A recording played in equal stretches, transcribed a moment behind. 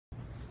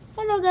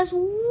Hello guys,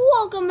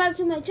 welcome back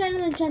to my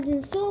channel,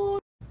 Enchanting Soul.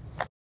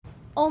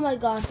 Oh my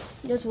god,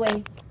 just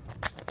wait.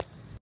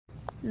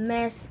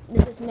 This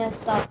is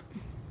messed up.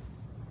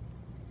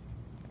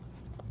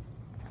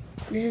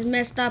 This is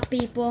messed up,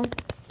 people.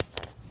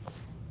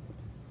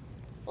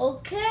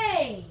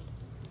 Okay.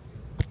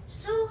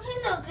 So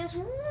hello guys,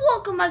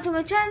 welcome back to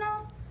my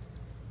channel.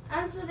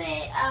 And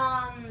today,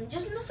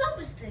 just on the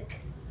selfie stick.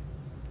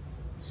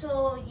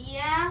 So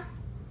yeah,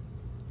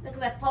 look at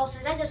my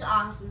posters, they're just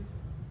awesome.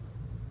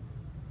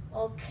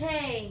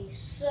 Okay,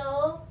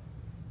 so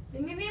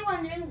you may be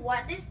wondering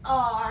what these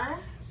are,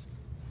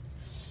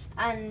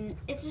 and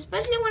it's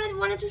especially what I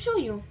wanted to show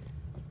you.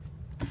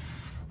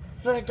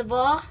 First of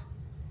all,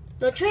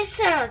 the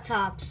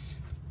Triceratops.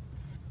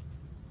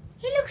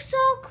 He looks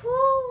so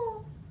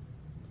cool.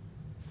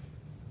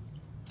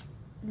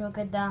 Look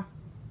at that.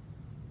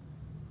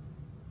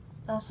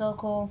 That's so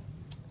cool.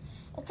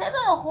 Except that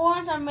the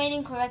horns are made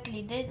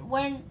incorrectly. They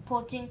weren't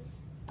pointing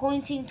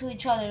to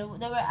each other.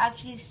 They were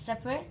actually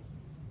separate.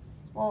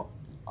 Well,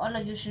 all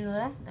of you should know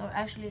that. They were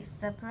actually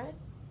separate.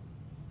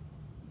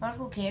 But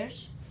who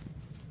cares?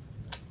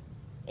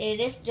 It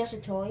is just a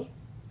toy.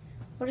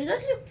 But it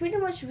does look pretty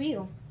much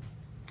real.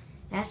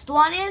 Next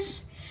one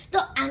is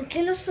the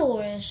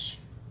Ankylosaurus.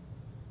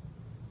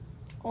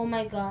 Oh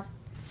my god.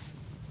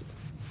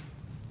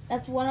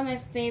 That's one of my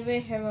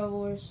favorite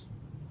herbivores.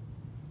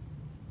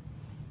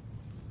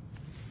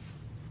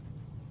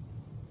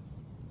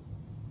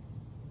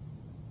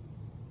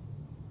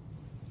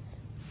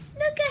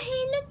 Look at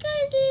him, look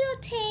at his little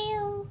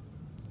tail.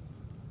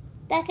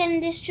 That can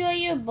destroy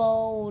your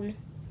bowl.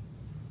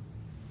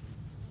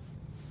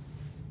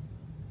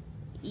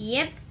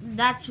 Yep,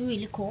 that's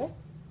really cool.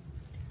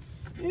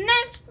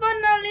 Next but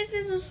not least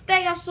is a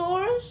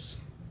Stegosaurus.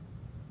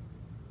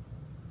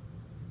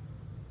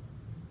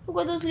 Look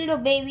at those little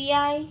baby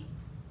eyes.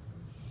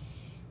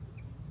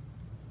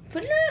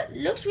 But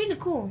looks really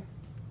cool.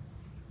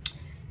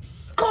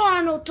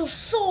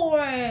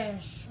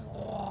 Carnotaurus.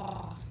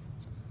 Oh.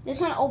 This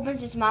one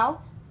opens its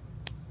mouth.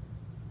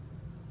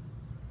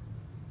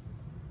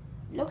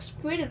 Looks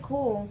pretty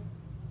cool.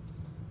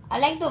 I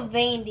like the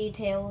vein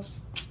details.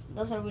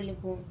 Those are really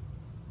cool.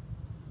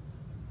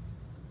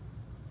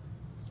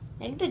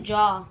 I like the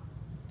jaw.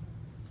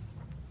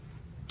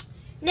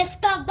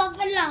 Next up, the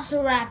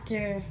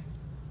Velociraptor.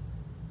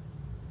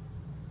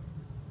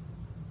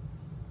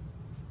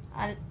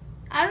 I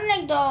don't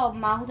like the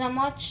mouth that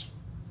much,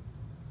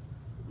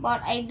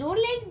 but I do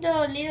like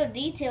the little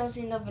details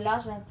in the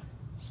Velociraptor,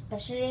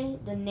 especially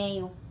the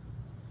nail.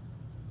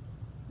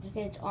 Look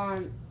at its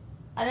arm.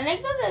 I don't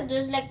like that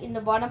there's like in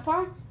the bottom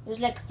part, there's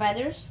like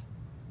feathers,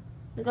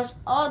 because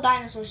all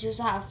dinosaurs used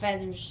to have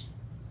feathers.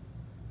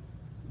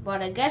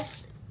 But I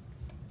guess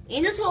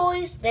in the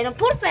toys, they don't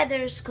put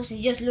feathers because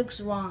it just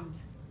looks wrong.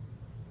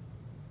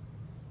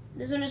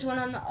 This one is one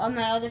of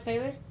my other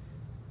favorites.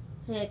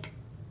 Like,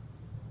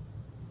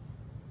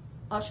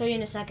 I'll show you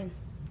in a second.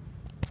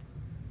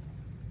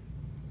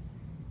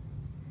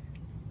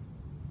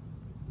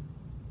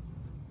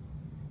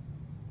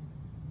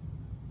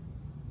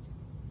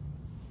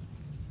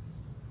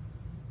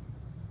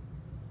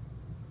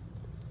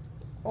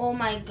 Oh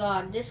my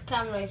god, this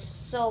camera is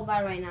so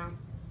bad right now.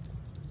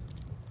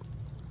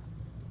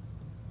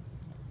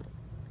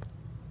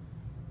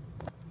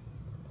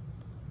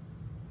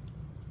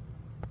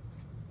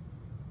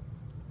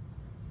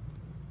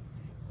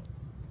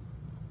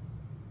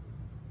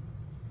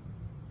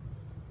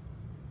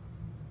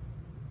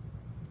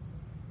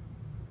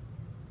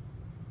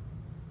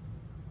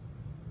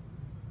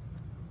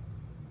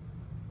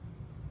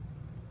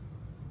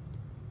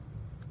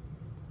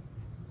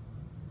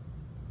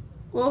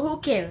 Well,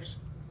 who cares?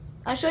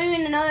 I'll show you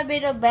in another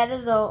video better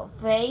the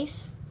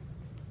face.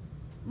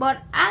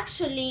 But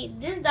actually,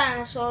 this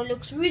dinosaur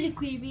looks really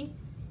creepy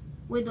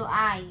with the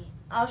eye.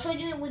 I'll show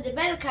you with the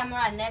better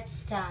camera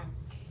next time.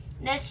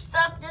 Next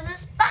up, this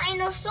is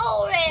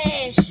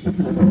Spinosaurus.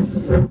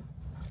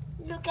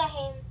 Look at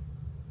him.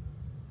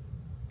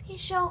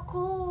 He's so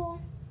cool.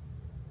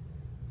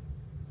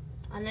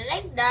 And I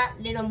like that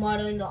little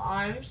model in the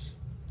arms.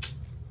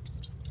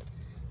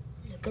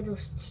 Look at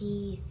those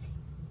teeth.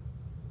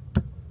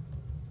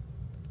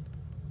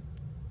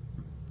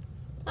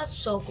 That's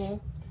so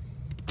cool.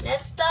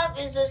 Next up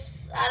is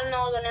this, I don't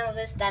know the name of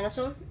this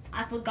dinosaur.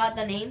 I forgot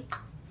the name.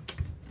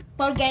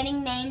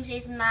 Forgetting names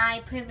is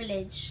my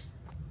privilege.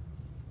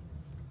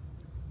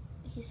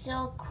 He's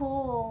so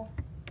cool.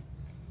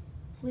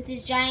 With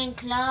his giant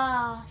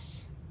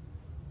claws.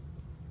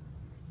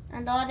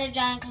 And the other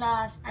giant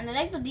claws. And I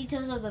like the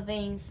details of the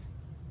veins.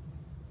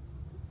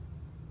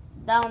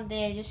 Down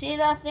there, you see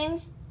that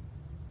thing?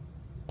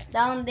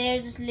 Down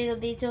there, just little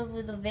details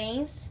with the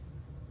veins.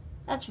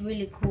 That's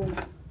really cool.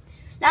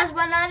 Last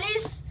but not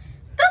least,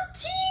 the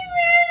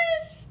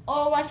T-Rex!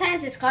 Or what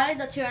scientists call it,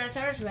 the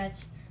Tyrannosaurus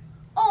Rex.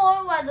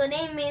 Or what the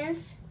name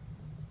means,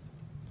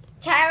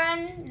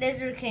 Tyrann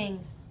Lizard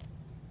King.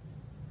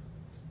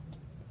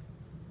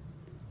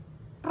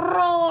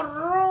 Roar,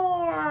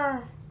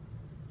 roar!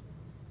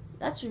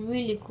 That's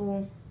really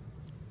cool.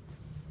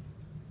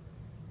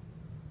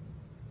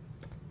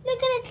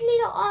 its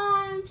little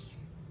arms.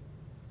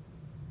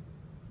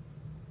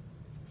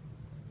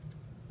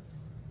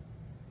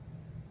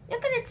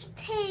 Look at its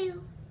tail.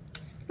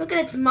 Look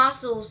at its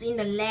muscles in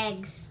the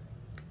legs.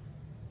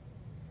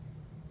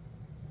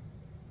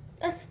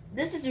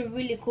 This is a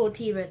really cool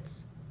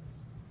T-Rex.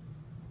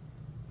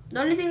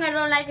 The only thing I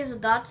don't like is the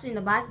dots in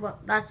the back, but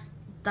that's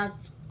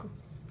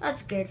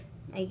good,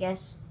 I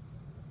guess.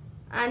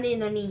 And in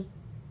the knee.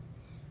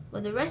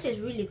 But the rest is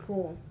really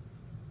cool.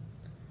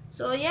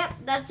 So yeah,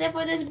 that's it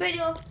for this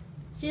video.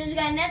 See you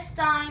guys next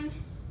time.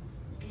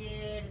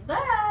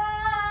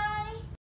 Goodbye.